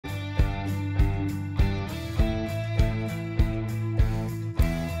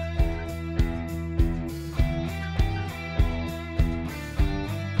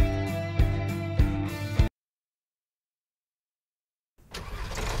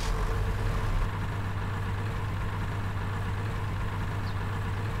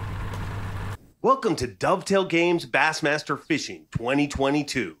Welcome to Dovetail Games Bassmaster Fishing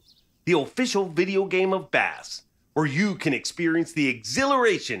 2022, the official video game of bass, where you can experience the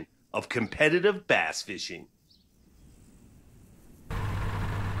exhilaration of competitive bass fishing.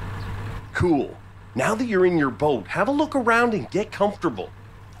 Cool. Now that you're in your boat, have a look around and get comfortable.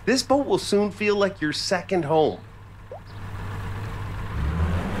 This boat will soon feel like your second home.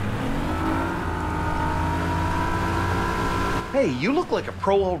 Hey, you look like a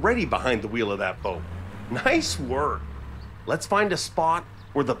pro already behind the wheel of that boat. Nice work. Let's find a spot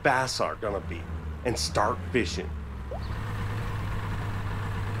where the bass are gonna be and start fishing.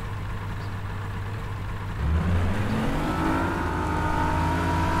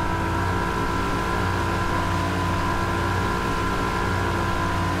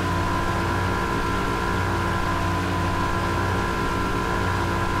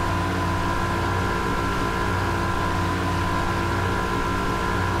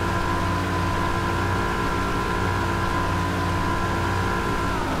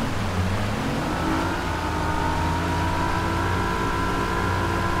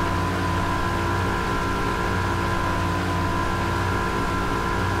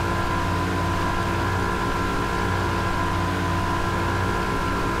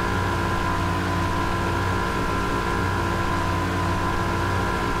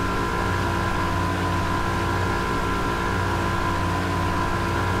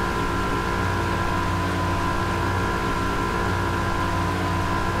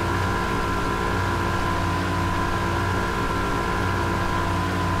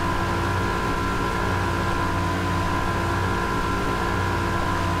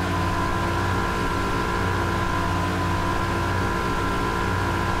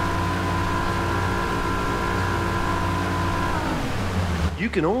 You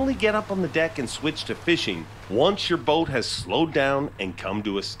can only get up on the deck and switch to fishing once your boat has slowed down and come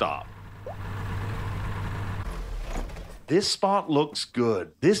to a stop. This spot looks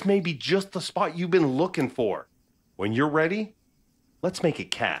good. This may be just the spot you've been looking for. When you're ready, let's make a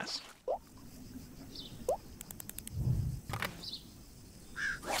cast.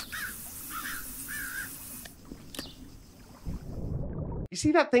 You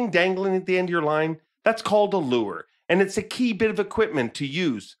see that thing dangling at the end of your line? That's called a lure. And it's a key bit of equipment to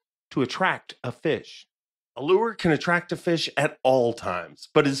use to attract a fish. A lure can attract a fish at all times,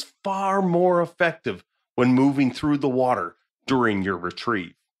 but is far more effective when moving through the water during your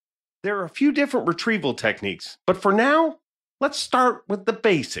retrieve. There are a few different retrieval techniques, but for now, let's start with the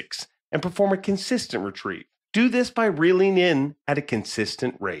basics and perform a consistent retrieve. Do this by reeling in at a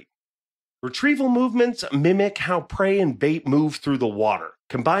consistent rate. Retrieval movements mimic how prey and bait move through the water.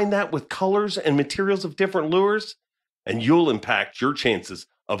 Combine that with colors and materials of different lures, and you'll impact your chances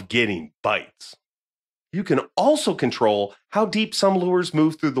of getting bites. You can also control how deep some lures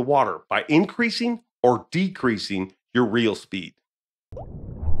move through the water by increasing or decreasing your reel speed.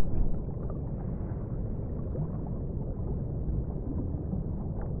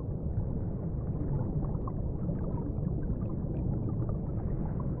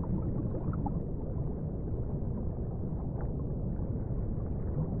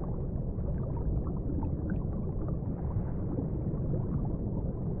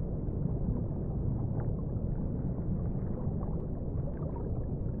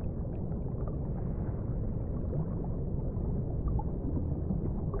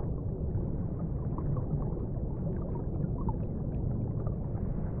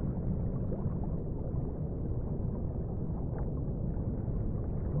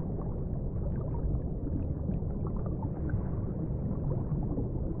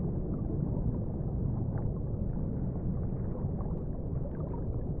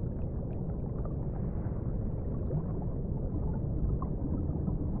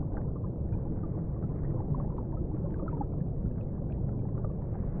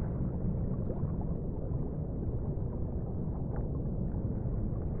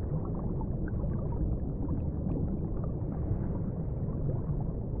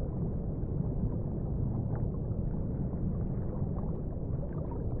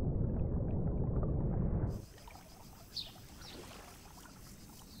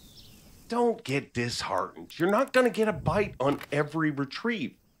 Don't get disheartened. You're not going to get a bite on every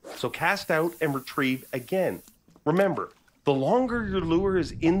retrieve. So cast out and retrieve again. Remember, the longer your lure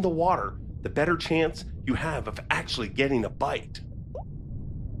is in the water, the better chance you have of actually getting a bite.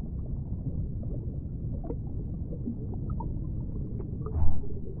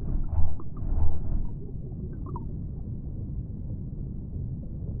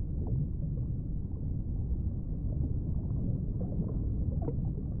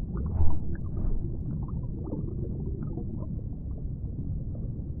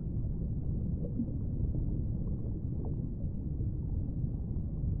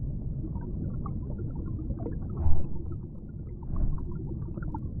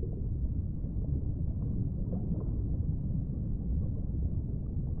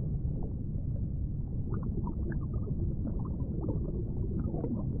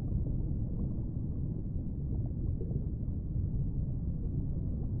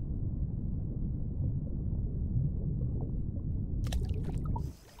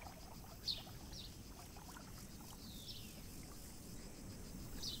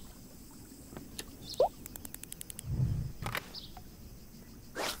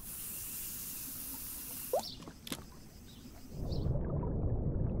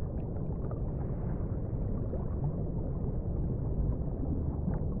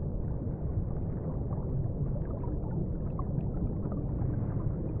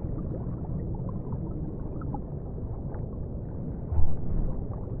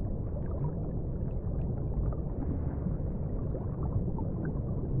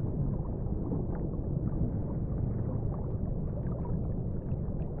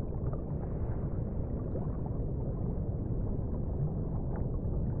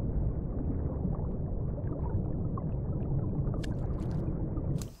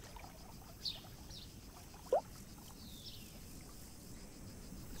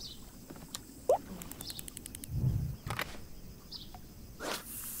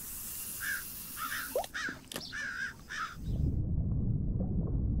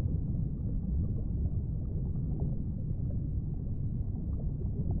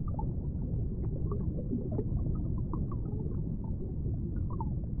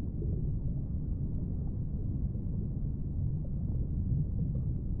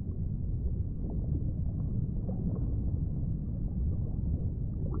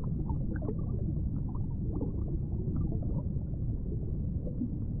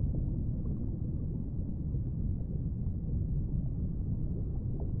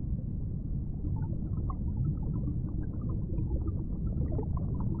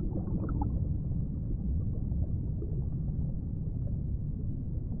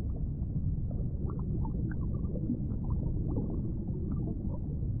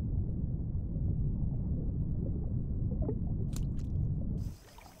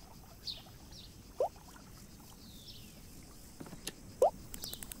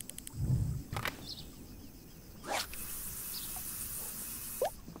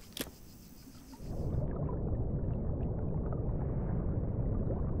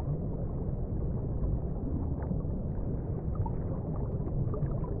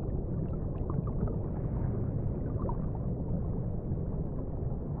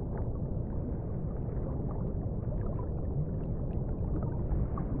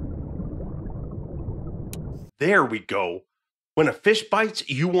 There we go. When a fish bites,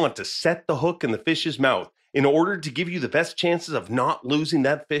 you want to set the hook in the fish's mouth in order to give you the best chances of not losing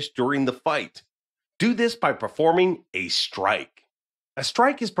that fish during the fight. Do this by performing a strike. A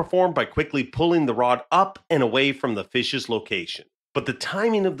strike is performed by quickly pulling the rod up and away from the fish's location. But the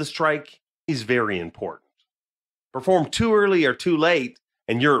timing of the strike is very important. Perform too early or too late,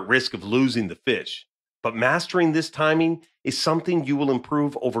 and you're at risk of losing the fish. But mastering this timing is something you will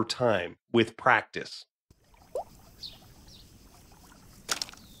improve over time with practice.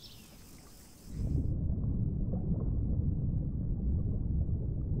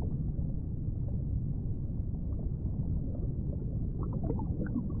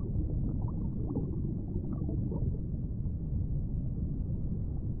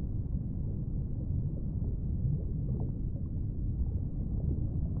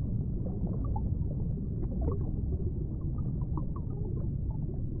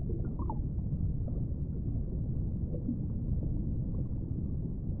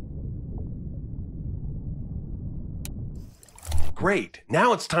 Great,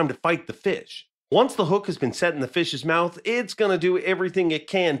 now it's time to fight the fish. Once the hook has been set in the fish's mouth, it's going to do everything it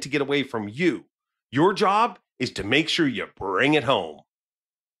can to get away from you. Your job is to make sure you bring it home.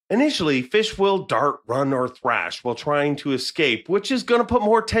 Initially, fish will dart, run, or thrash while trying to escape, which is going to put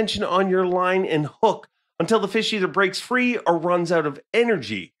more tension on your line and hook until the fish either breaks free or runs out of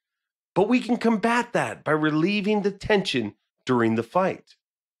energy. But we can combat that by relieving the tension during the fight.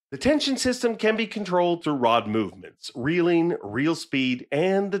 The tension system can be controlled through rod movements, reeling, reel speed,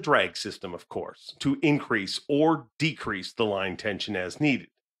 and the drag system, of course, to increase or decrease the line tension as needed.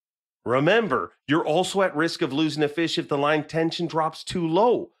 Remember, you're also at risk of losing a fish if the line tension drops too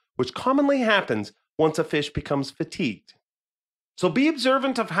low, which commonly happens once a fish becomes fatigued. So be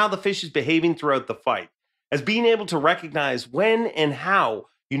observant of how the fish is behaving throughout the fight, as being able to recognize when and how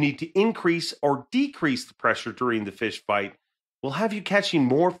you need to increase or decrease the pressure during the fish fight will have you catching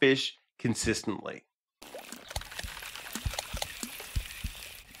more fish consistently.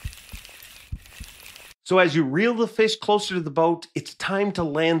 So as you reel the fish closer to the boat, it's time to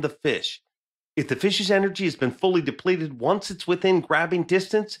land the fish. If the fish's energy has been fully depleted once it's within grabbing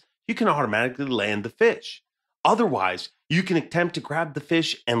distance, you can automatically land the fish. Otherwise, you can attempt to grab the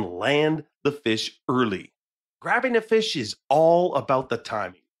fish and land the fish early. Grabbing a fish is all about the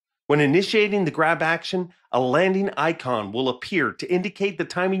timing. When initiating the grab action, a landing icon will appear to indicate the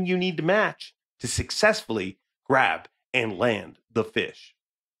timing you need to match to successfully grab and land the fish.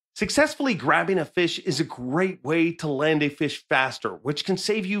 Successfully grabbing a fish is a great way to land a fish faster, which can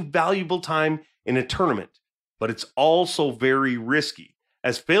save you valuable time in a tournament. But it's also very risky,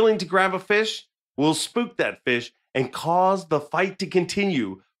 as failing to grab a fish will spook that fish and cause the fight to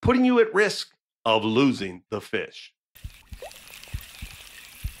continue, putting you at risk of losing the fish.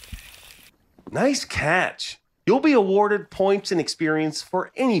 Nice catch. You'll be awarded points and experience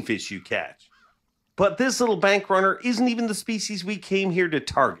for any fish you catch. But this little bank runner isn't even the species we came here to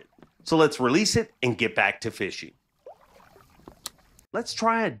target. So let's release it and get back to fishing. Let's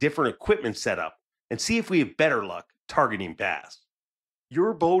try a different equipment setup and see if we have better luck targeting bass.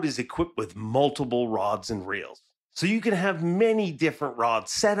 Your boat is equipped with multiple rods and reels, so you can have many different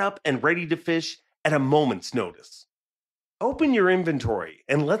rods set up and ready to fish at a moment's notice. Open your inventory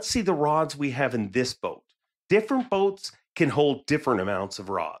and let's see the rods we have in this boat. Different boats can hold different amounts of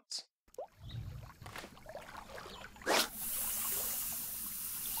rods.